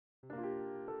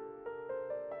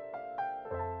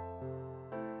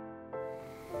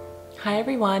Hi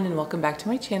everyone and welcome back to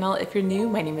my channel. If you're new,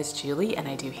 my name is Julie and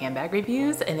I do handbag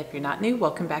reviews, and if you're not new,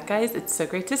 welcome back guys. It's so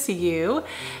great to see you.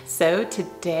 So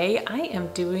today I am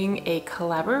doing a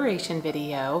collaboration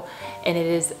video, and it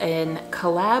is in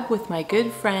collab with my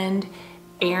good friend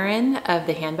Aarynof of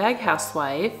The Handbag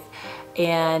Housewife.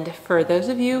 And for those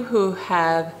of you who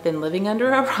have been living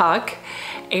under a rock,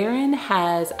 Aarynof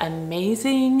has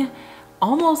amazing,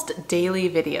 almost daily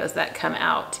videos that come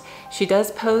out. She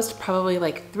does post probably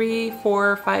like 3,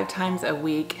 4, 5 times a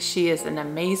week. She is an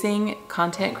amazing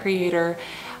content creator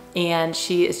and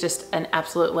she is just an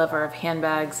absolute lover of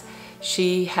handbags.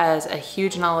 She has a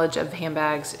huge knowledge of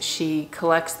handbags. She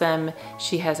collects them.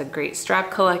 She has a great strap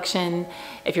collection.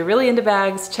 If you're really into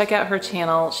bags, check out her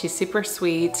channel. She's super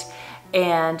sweet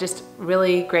and just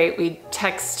really great. We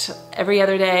text every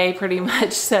other day pretty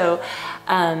much. So,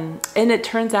 and it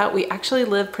turns out we actually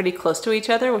live pretty close to each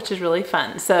other, which is really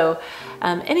fun. So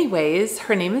anyways,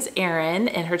 her name is Aarynof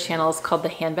and her channel is called The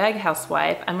Handbag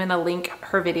Housewife. I'm gonna link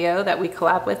her video that we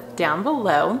collab with down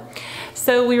below.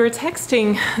 So we were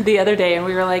texting the other day and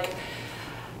we were like,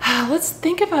 let's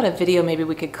think about a video maybe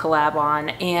we could collab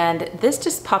on. And this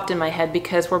just popped in my head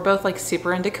because we're both like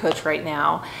super into Coach right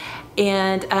now.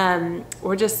 And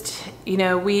we're just, you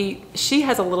know, she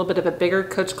has a little bit of a bigger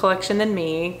Coach collection than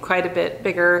me, quite a bit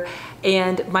bigger,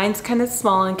 and mine's kind of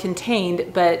small and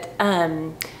contained, but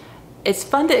it's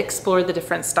fun to explore the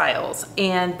different styles.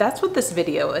 And that's what this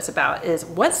video is about, is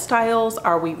what styles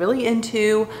are we really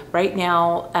into right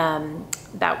now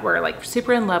that we're like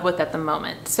super in love with at the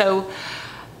moment. So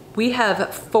we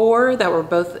have 4 that we're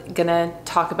both gonna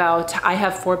talk about. I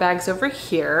have 4 bags over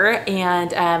here,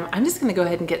 and I'm just gonna go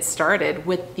ahead and get started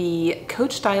with the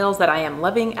Coach styles that I am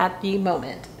loving at the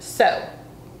moment. So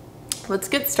let's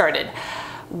get started.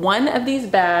 One of these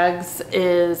bags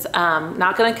is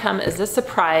not gonna come as a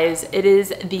surprise. It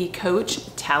is the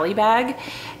Coach Tali bag.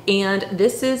 And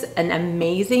this is an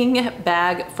amazing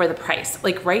bag for the price.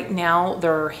 Like right now,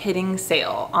 they're hitting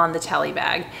sale on the Tali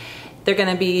bag. They're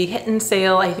gonna be hitting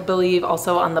sale, I believe,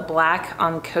 also on the black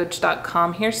on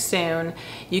Coach.com here soon.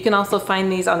 You can also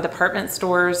find these on department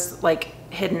stores, like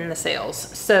hidden in the sales.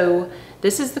 So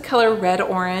this is the color red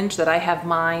orange that I have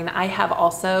mine. I have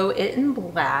also it in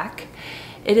black.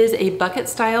 It is a bucket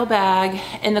style bag.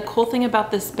 And the cool thing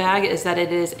about this bag is that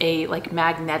it is a like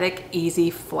magnetic easy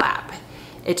flap.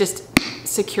 It just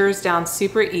secures down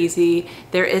super easy.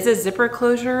 There is a zipper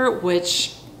closure,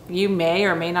 which you may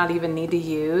or may not even need to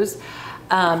use.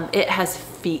 It has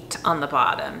feet on the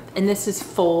bottom, and this is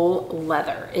full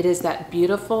leather. It is that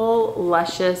beautiful,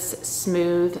 luscious,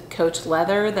 smooth Coach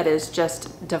leather that is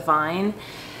just divine,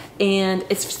 and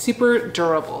it's super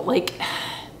durable. Like,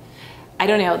 I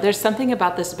don't know, there's something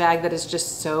about this bag that is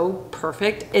just so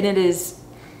perfect, and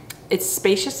it's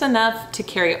spacious enough to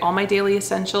carry all my daily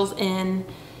essentials in,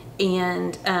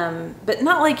 and but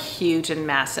not like huge and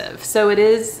massive. So it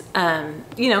is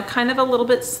you know, kind of a little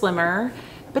bit slimmer,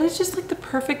 but it's just like the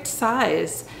perfect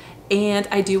size. And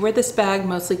I do wear this bag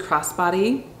mostly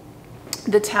crossbody.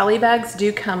 The Tali bags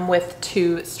do come with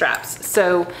 2 straps,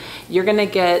 so you're gonna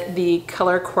get the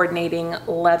color coordinating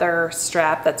leather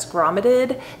strap that's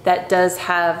grommeted, that does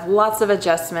have lots of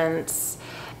adjustments,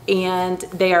 and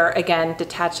they are, again,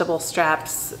 detachable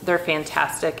straps. They're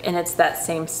fantastic, and it's that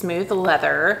same smooth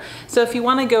leather. So if you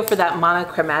want to go for that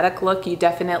monochromatic look, you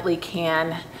definitely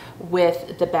can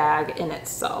with the bag in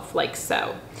itself, like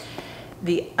so.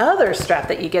 The other strap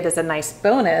that you get as a nice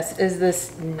bonus is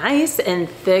this nice and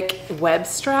thick web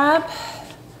strap,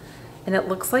 and it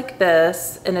looks like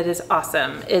this, and it is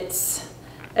awesome. It's,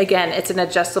 again, it's an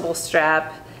adjustable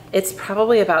strap. It's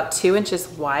probably about 2 inches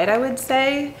wide, I would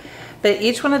say. But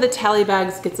each one of the Tali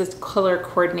bags gets this color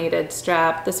coordinated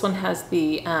strap. This one has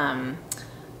the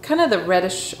kind of the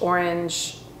reddish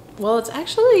orange. Well, it's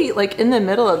actually like in the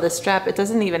middle of the strap. It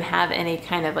doesn't even have any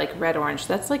kind of like red orange.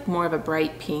 That's like more of a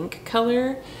bright pink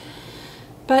color.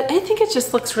 But I think it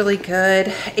just looks really good.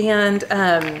 And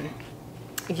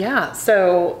yeah,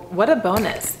 so what a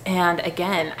bonus. And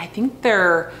again, I think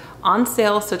they're on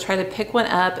sale, so try to pick one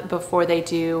up before they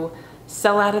do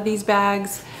sell out of these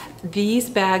bags. These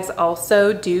bags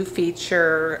also do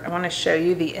feature, I want to show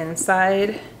you the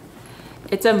inside.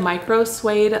 It's a micro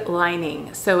suede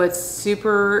lining, so it's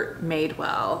super made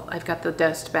well. I've got the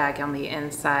dust bag on the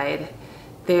inside.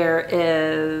 There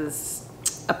is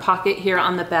a pocket here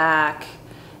on the back,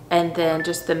 and then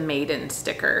just the maiden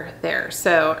sticker there.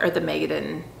 So, or the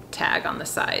maiden tag on the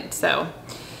side. So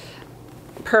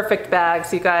perfect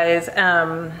bags, you guys.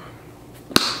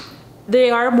 They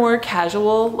are more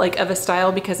casual, like of a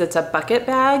style, because it's a bucket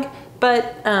bag,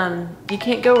 but you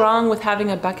can't go wrong with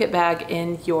having a bucket bag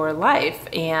in your life.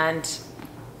 And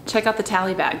check out the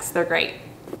Tali bags, they're great.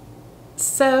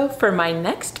 So for my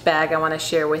next bag I want to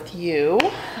share with you,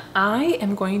 I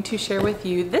am going to share with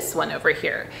you this one over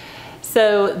here.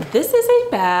 So this is a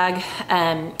bag,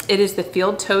 it is the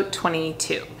Field Tote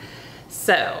 22.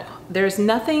 So there's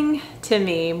nothing to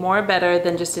me more better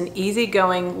than just an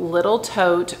easygoing little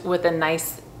tote with a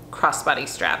nice crossbody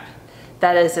strap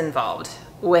that is involved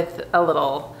with a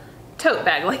little tote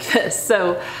bag like this.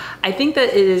 So I think that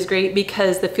it is great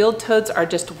because the Field Totes are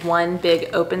just one big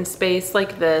open space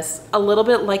like this, a little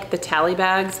bit like the Tali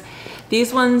bags.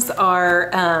 These ones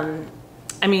are,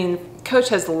 I mean, Coach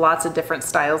has lots of different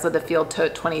styles of the Field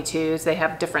Tote 22s. They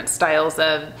have different styles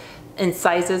of and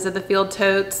sizes of the Field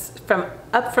Totes.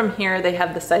 From here, they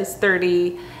have the size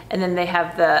 30, and then they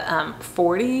have the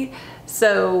 40.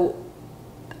 So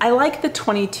I like the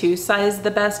 22 size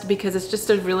the best because it's just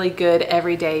a really good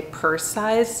everyday purse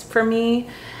size for me.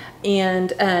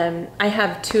 And I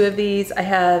have two of these. I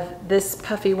have this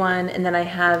puffy one, and then I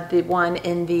have the one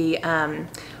in the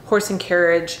horse and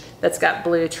carriage that's got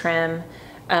blue trim.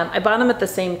 I bought them at the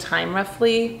same time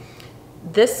roughly.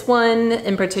 This one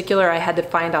in particular I had to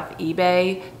find off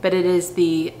eBay, but it is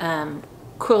the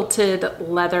quilted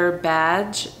leather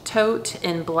badge tote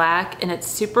in black, and it's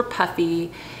super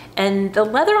puffy. And the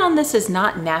leather on this is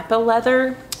not Napa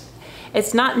leather.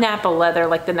 It's not Napa leather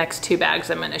like the next two bags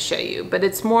I'm going to show you, but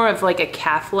it's more of like a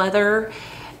calf leather,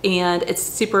 and it's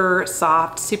super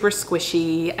soft, super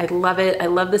squishy. I love it. I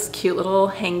love this cute little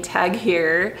hang tag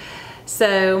here.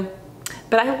 So,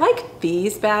 but I like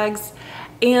these bags.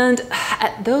 And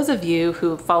those of you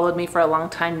who followed me for a long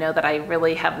time know that I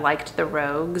really have liked the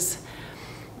Rogues.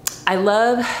 I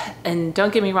love, and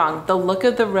don't get me wrong, the look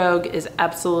of the Rogue is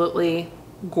absolutely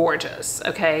gorgeous,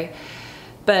 okay?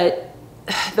 But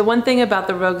the one thing about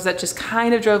the Rogues that just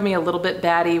kind of drove me a little bit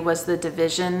batty was the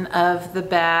division of the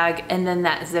bag and then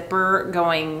that zipper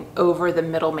going over the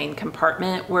middle main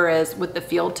compartment, whereas with the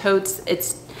Field Totes,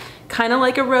 it's kind of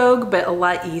like a Rogue, but a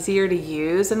lot easier to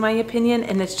use in my opinion,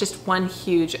 and it's just one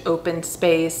huge open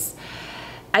space.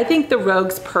 I think the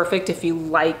Rogue's perfect if you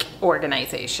like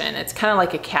organization. It's kind of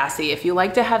like a Cassie. If you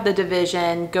like to have the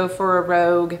division, go for a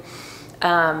Rogue,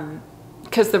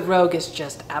 because the Rogue is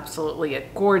just absolutely a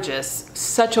gorgeous,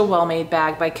 such a well-made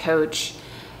bag by Coach.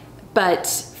 But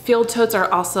Field Totes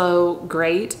are also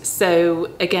great.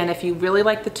 So again, if you really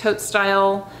like the tote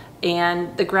style,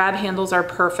 and the grab handles are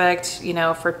perfect, you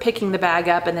know, for picking the bag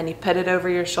up and then you put it over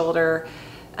your shoulder.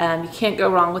 You can't go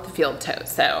wrong with the Field Tote.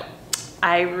 So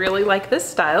I really like this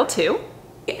style too.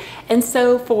 And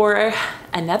so for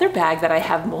another bag that I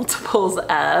have multiples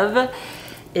of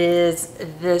is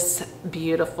this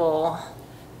beautiful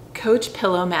Coach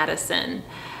Pillow Madison.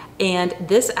 And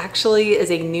this actually is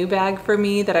a new bag for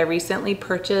me that I recently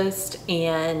purchased,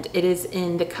 and it is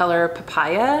in the color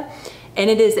Papaya. And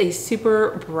it is a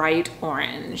super bright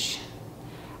orange,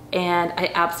 and I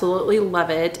absolutely love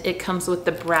it. It comes with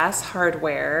the brass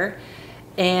hardware,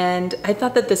 and I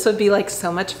thought that this would be like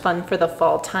so much fun for the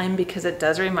fall time because it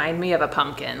does remind me of a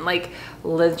pumpkin. Like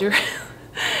literally,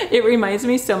 it reminds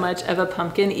me so much of a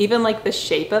pumpkin. Even like the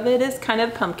shape of it is kind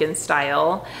of pumpkin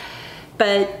style.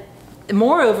 But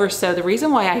moreover, so the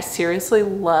reason why I seriously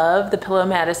love the Pillow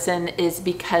Madison is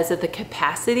because of the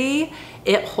capacity.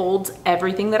 It holds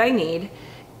everything that I need.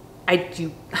 I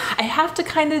have to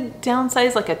kind of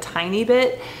downsize like a tiny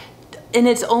bit, and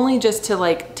it's only just to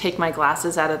like take my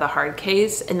glasses out of the hard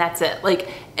case, and that's it. Like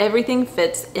everything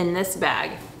fits in this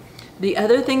bag. The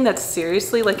other thing that's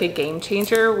seriously like a game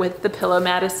changer with the Pillow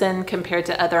Madison compared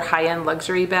to other high-end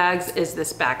luxury bags is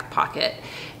this back pocket,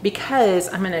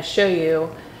 because I'm gonna show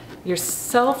you, your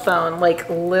cell phone like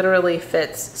literally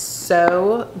fits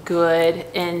so good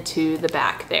into the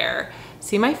back there.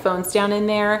 See, my phone's down in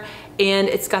there, and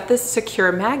it's got this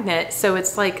secure magnet, so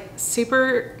it's like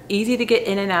super easy to get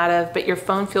in and out of, but your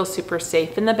phone feels super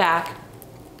safe in the back.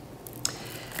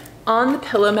 On the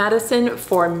Pillow Madison,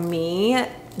 for me,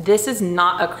 this is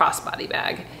not a crossbody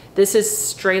bag. This is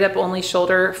straight up only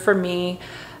shoulder for me.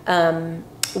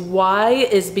 Why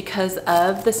is because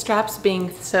of the straps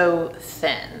being so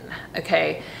thin,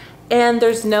 okay? And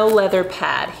there's no leather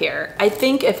pad here. I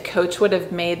think if Coach would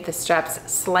have made the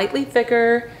straps slightly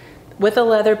thicker with a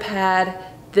leather pad,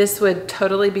 this would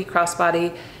totally be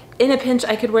crossbody. In a pinch,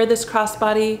 I could wear this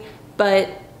crossbody, but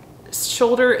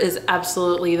shoulder is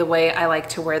absolutely the way I like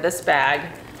to wear this bag.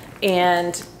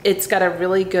 And it's got a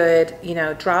really good, you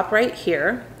know, drop right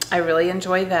here. I really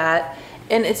enjoy that.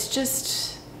 And it's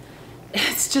just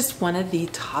one of the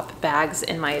top bags,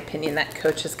 in my opinion, that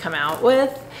Coach has come out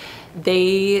with.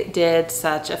 They did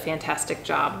such a fantastic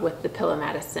job with the Pillow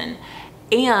Madison.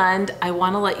 And I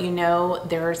want to let you know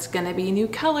there's going to be new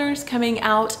colors coming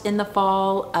out in the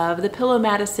fall of the Pillow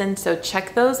Madison, so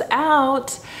check those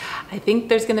out. I think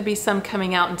there's going to be some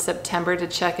coming out in September to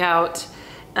check out.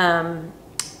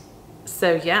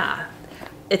 So yeah,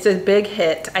 it's a big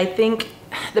hit. I think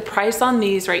the price on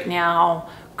these right now,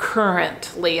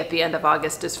 currently at the end of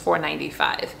August, is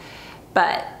 $4.95,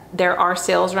 but there are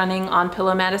sales running on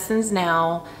Pillow Madisons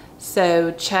now.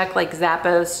 So check like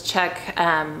Zappos, check,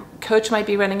 Coach might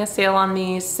be running a sale on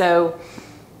these. So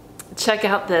check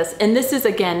out this. And this is,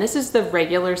 again, this is the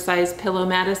regular size Pillow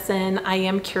Madison. I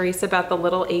am curious about the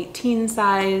little 18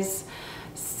 size.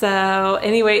 So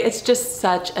anyway, it's just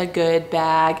such a good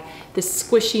bag. The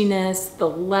squishiness, the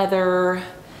leather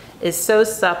is so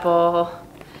supple.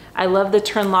 I love the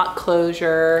turn lock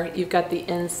closure. You've got the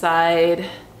inside.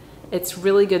 It's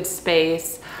really good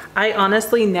space. I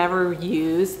honestly never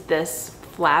use this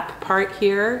flap part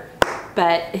here,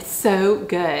 but it's so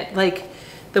good. Like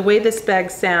the way this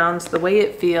bag sounds, the way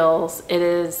it feels, it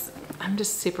is, I'm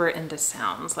just super into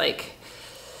sounds, like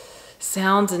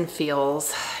sounds and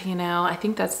feels, you know. I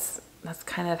think that's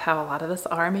kind of how a lot of us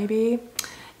are maybe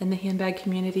in the handbag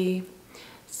community.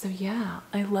 So yeah,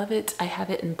 I love it. I have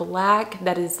it in black.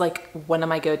 That is like one of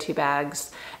my go-to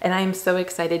bags, and I'm so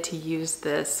excited to use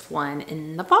this one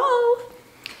in the fall.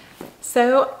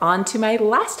 So on to my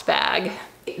last bag.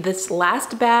 This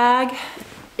last bag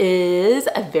is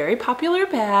a very popular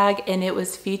bag, and it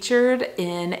was featured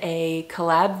in a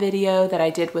collab video that I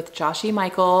did with Joshy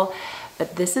Michael,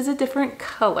 but this is a different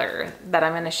color that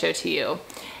I'm going to show to you.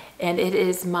 And it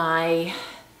is my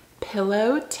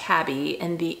Pillow Tabby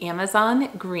in the Amazon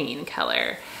green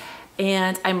color.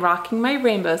 And I'm rocking my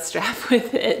rainbow strap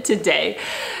with it today.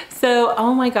 So,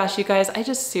 oh my gosh, you guys, I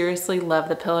just seriously love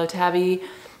the Pillow Tabby.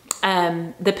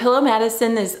 The Pillow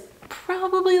Madison is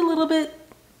probably a little bit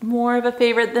more of a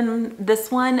favorite than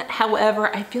this one.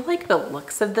 However, I feel like the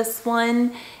looks of this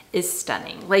one is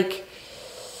stunning. Like,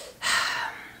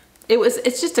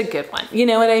 it's just a good one. You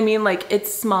know what I mean? Like,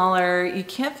 it's smaller, you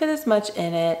can't fit as much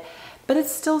in it, but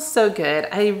it's still so good.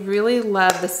 I really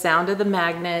love the sound of the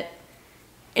magnet,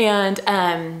 and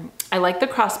I like the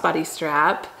crossbody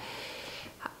strap.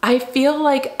 I feel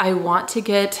like I want to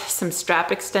get some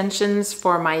strap extensions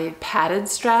for my padded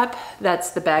strap. That's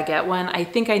the baguette one. I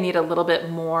think I need a little bit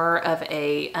more of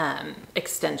a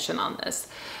extension on this.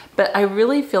 But I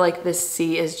really feel like this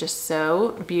C is just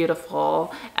so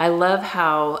beautiful. I love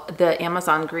how the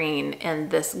Amazon green and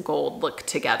this gold look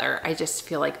together. I just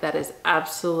feel like that is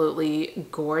absolutely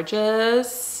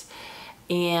gorgeous.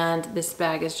 And this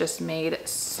bag is just made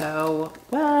so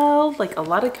well, like a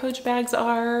lot of Coach bags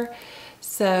are.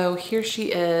 So here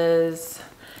she is,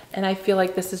 and I feel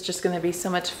like this is just gonna be so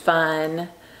much fun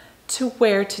to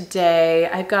wear today.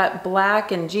 I've got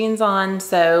black and jeans on,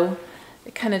 so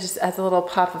it kind of just adds a little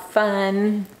pop of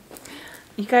fun.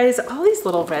 You guys, all these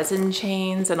little resin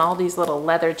chains and all these little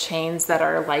leather chains that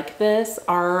are like this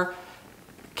are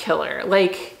killer.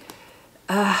 Like,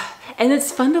 and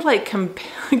it's fun to like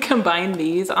combine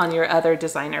these on your other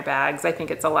designer bags. I think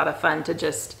it's a lot of fun to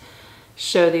just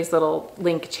show these little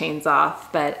link chains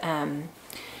off. But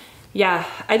yeah,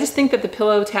 I just think that the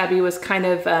Pillow Tabby was kind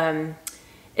of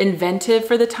inventive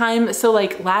for the time. So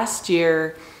like last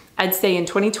year, I'd say in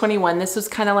 2021, this was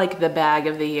kind of like the bag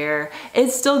of the year.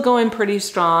 It's still going pretty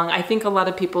strong. I think a lot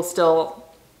of people still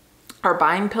are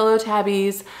buying Pillow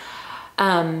Tabbies.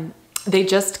 They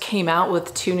just came out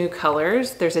with 2 new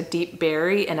colors. There's a deep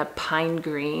berry and a pine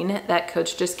green that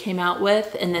Coach just came out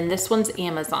with. And then this one's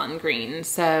Amazon green.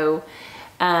 So,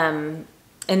 and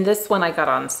this one I got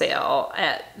on sale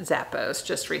at Zappos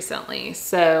just recently.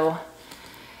 So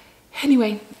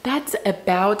anyway, that's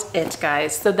about it,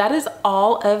 guys. So that is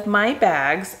all of my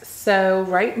bags. So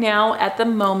right now at the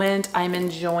moment, I'm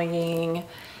enjoying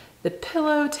the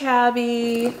Pillow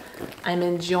Tabby. I'm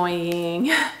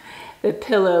enjoying the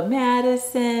Pillow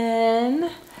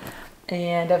Madison.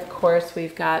 And of course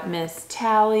we've got Miss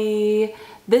Tali.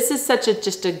 This is such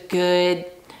just a good,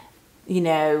 you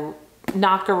know,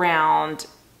 knock around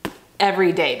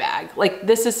everyday bag. Like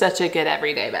this is such a good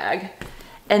everyday bag.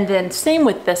 And then same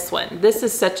with this one. This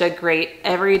is such a great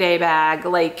everyday bag.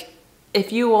 Like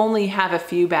if you only have a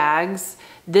few bags,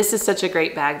 this is such a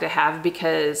great bag to have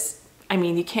because I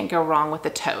mean, you can't go wrong with the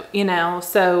tote, you know?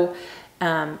 So,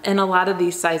 and a lot of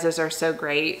these sizes are so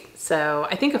great. So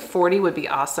I think a 40 would be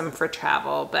awesome for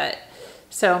travel, but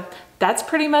so that's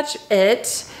pretty much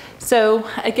it. So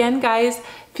again, guys,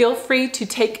 feel free to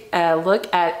take a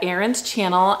look at Erin's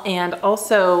channel and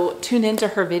also tune into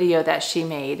her video that she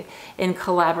made in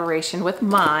collaboration with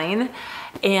mine.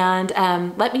 And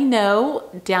let me know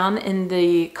down in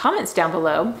the comments down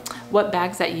below what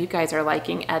bags that you guys are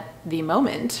liking at the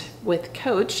moment with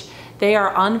Coach. They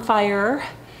are on fire.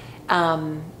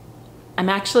 I'm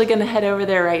actually gonna head over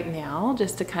there right now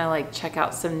just to kind of like check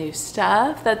out some new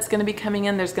stuff that's gonna be coming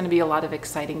in. There's gonna be a lot of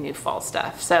exciting new fall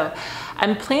stuff. So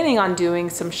I'm planning on doing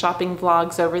some shopping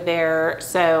vlogs over there.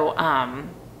 So,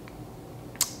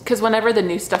 because whenever the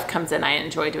new stuff comes in, I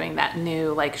enjoy doing that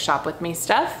new like shop with me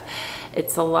stuff.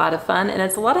 It's a lot of fun and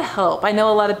it's a lot of help. I know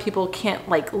a lot of people can't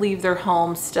like leave their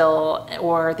home still,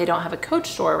 or they don't have a Coach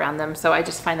store around them. So I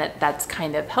just find that that's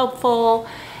kind of helpful.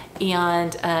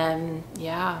 And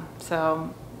yeah,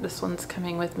 so this one's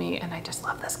coming with me and I just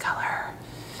love this color.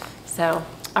 So,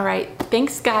 all right,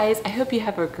 thanks guys. I hope you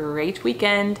have a great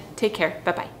weekend. Take care,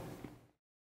 bye-bye.